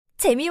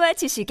재미와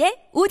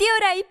지식의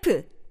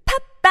오디오라이프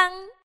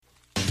팝빵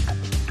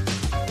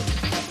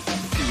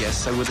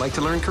Yes, I would like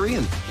to learn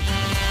Korean.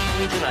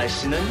 황준아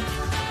씨는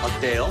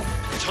어때요?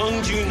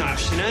 정준하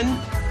씨는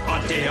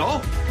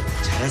어때요?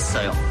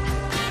 잘했어요.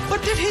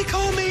 What did he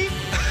call me?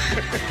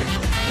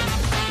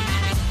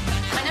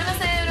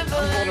 안녕하세요,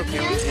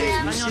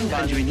 여러분. 무슨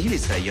반주인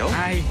일이세요?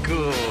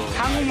 아이고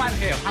한국말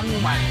해요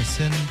한국말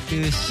무슨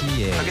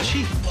뜻이에요?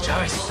 아가씨,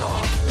 잘했어.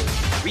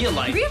 Real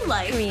life. Real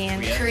life.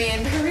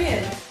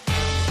 Korean.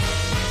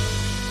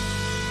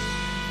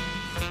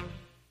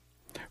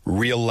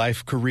 Real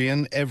Life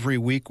Korean. Every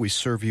week we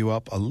serve you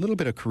up a little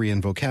bit of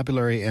Korean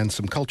vocabulary and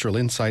some cultural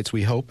insights,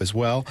 we hope, as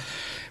well.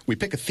 We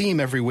pick a theme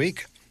every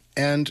week.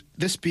 And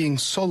this being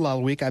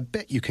Solal Week, I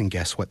bet you can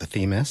guess what the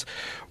theme is.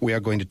 We are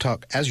going to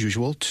talk, as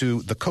usual,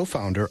 to the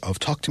co-founder of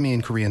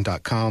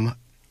TalkToMeInKorean.com,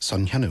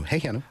 Son Hyunwoo. Hey,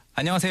 Hyunwoo.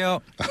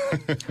 안녕하세요.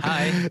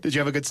 Hi. Did you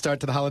have a good start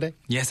to the holiday?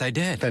 Yes, I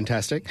did.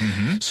 Fantastic.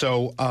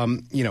 So,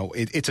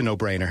 it's a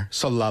no-brainer.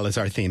 Solal is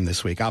our theme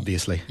this week,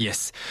 obviously.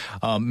 Yes.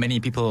 Many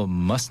people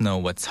must know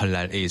what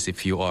설날 is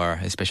if you are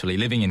especially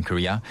living in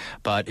Korea.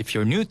 But if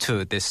you're new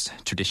to this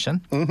tradition,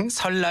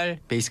 설날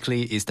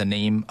basically is the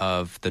name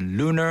of the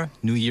Lunar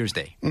New Year's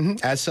Day.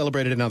 As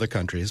celebrated in other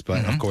countries,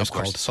 but of course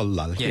called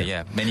Solal.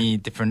 Yeah. Many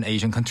different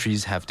Asian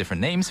countries have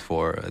different names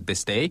for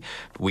this day.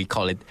 We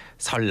call it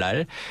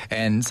설날.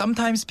 And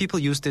sometimes people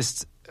use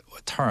this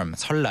term,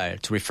 설날,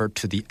 to refer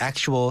to the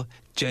actual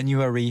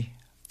January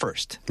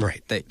 1st.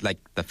 Right. Like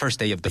the first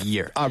day of the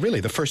year. Really?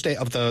 The first day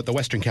of the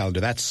Western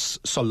calendar. That's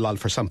Solal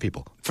for some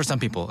people. For some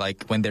people,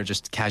 like when they're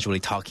just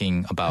casually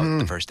talking about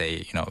the first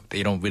day,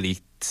 they don't really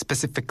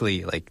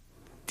specifically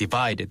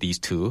divide these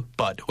two.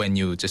 But when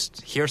you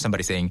just hear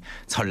somebody saying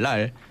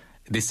설날,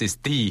 this is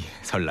the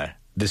설날.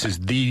 This is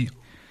the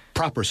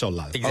proper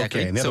Solal.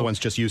 Exactly. Okay, and the other one's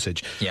just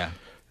usage. Yeah.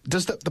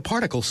 Does the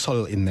particle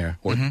sol in there,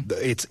 or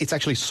it's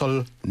actually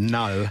sol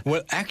nal?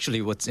 Well,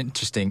 actually, what's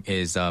interesting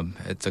is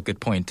it's a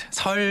good point.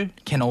 설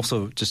can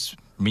also just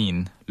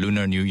mean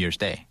Lunar New Year's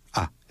Day.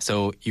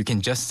 So you can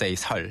just say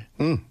설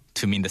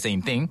to mean the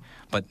same thing,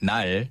 but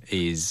날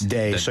is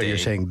day. The So day. you're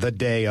saying the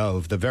day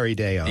of, the very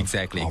day of.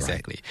 Exactly, All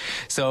exactly.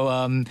 So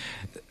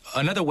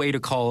another way to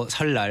call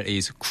설날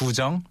is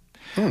구정.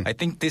 I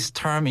think this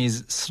term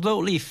is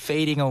slowly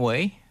fading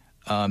away.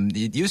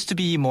 It used to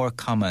be more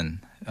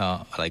common.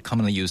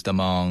 Commonly used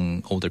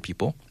among older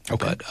people.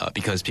 Okay. But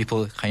because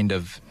people kind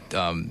of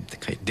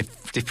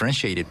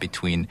differentiated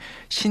between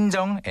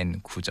신정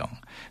and 구정.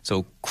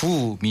 So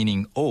구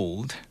meaning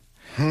old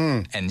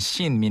and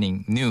신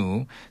meaning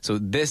new. So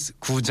this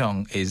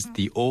구정 is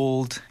the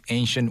old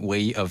ancient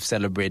way of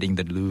celebrating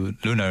the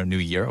Lunar New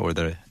Year or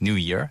the New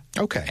Year.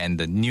 Okay. And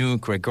the new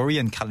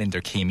Gregorian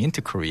calendar came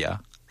into Korea.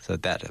 So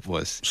that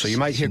was... So you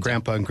might hear 신정.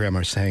 Grandpa and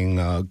Grandma saying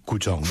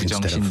gujeong 구정,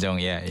 instead of... 신정,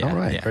 yeah. All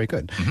right, yeah. very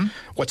good.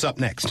 What's up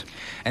next?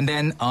 And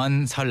then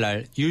on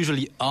설날,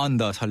 usually on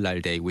the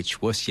설날 day, which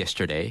was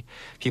yesterday,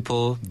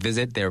 people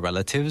visit their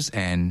relatives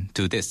and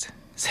do this,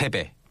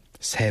 세배.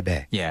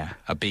 세배. Yeah,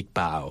 a big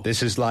bow.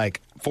 This is like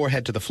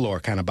forehead to the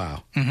floor kind of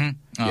bow.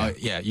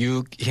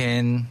 You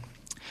can...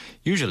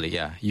 Usually,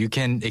 you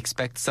can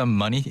expect some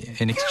money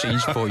in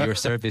exchange for your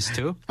service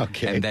too.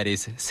 Okay. And that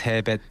is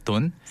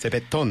세뱃돈.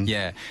 세뱃돈.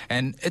 Yeah,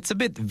 and it's a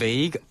bit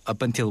vague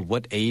up until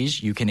what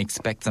age you can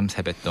expect some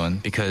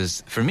세뱃돈,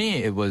 because for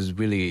me it was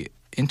really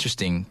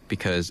interesting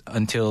because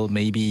until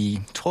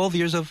maybe 12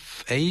 years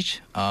of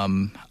age,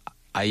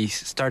 I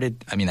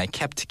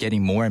kept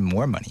getting more and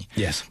more money.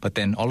 Yes. But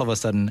then all of a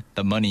sudden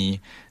the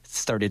money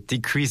started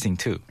decreasing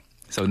too.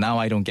 So now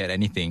I don't get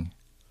anything.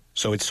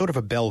 So it's sort of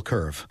a bell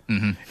curve.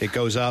 It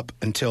goes up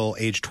until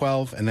age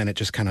 12, and then it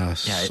just kind of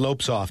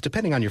slopes off,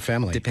 depending on your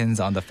family. Depends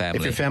on the family.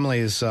 If your family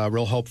is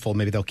real hopeful,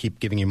 maybe they'll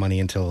keep giving you money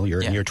until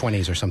you're in your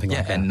 20s or something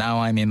like that. And now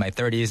I'm in my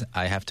 30s.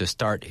 I have to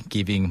start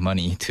giving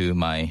money to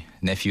my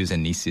nephews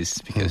and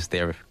nieces because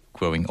they're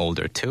growing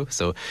older too.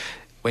 So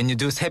when you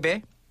do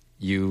세배,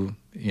 you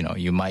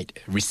might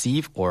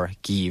receive or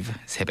give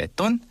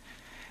세뱃돈.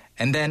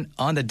 And then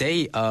on the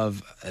day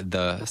of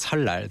the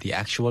설날, the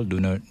actual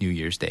Lunar New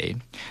Year's Day,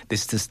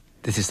 this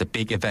is a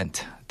big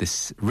event.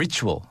 This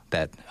ritual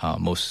that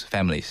most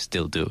families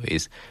still do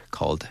is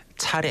called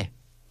차례.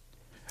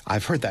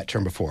 I've heard that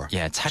term before.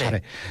 Yeah,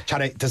 차례.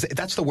 차례.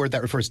 That's the word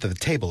that refers to the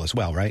table as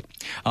well, right?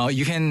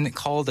 You can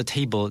call the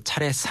table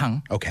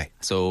차례상. Okay.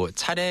 So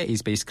차례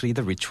is basically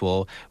the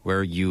ritual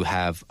where you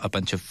have a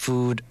bunch of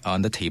food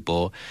on the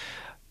table.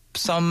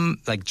 Some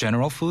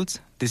general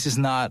foods. This is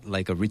not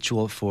like a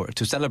ritual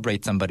to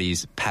celebrate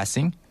somebody's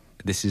passing.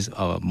 This is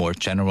a more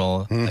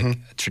general,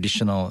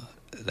 traditional,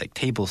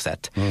 table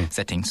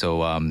setting.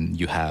 So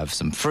you have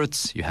some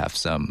fruits, you have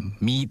some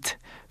meat,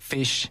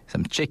 fish,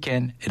 some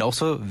chicken. It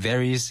also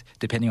varies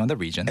depending on the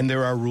region. And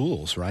there are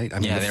rules, right? I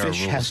mean, the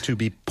fish has to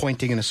be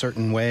pointing in a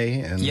certain way.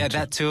 And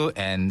that too.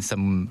 And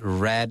some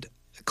red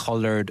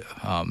colored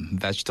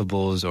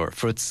vegetables or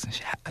fruits,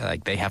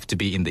 like they have to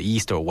be in the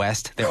east or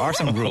west. There are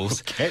some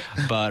rules,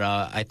 but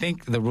I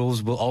think the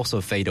rules will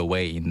also fade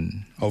away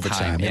in over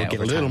time. It'll get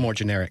a little more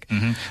generic.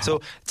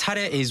 So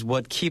차례 is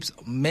what keeps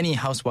many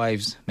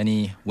housewives,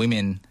 many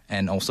women,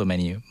 and also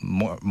many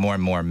more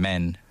and more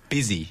men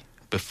busy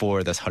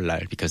before the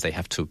설날 because they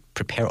have to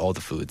prepare all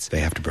the foods. They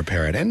have to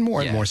prepare it. And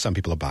more, some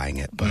people are buying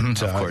it. But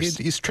of course.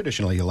 It's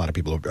traditionally, a lot of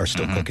people are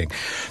still cooking.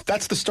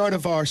 That's the start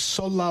of our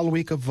Solal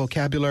week of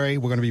vocabulary.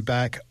 We're going to be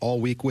back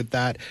all week with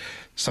that.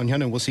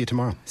 Hyunwoo, we'll see you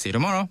tomorrow. See you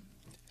tomorrow.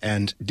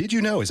 And Did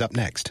You Know is up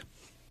next.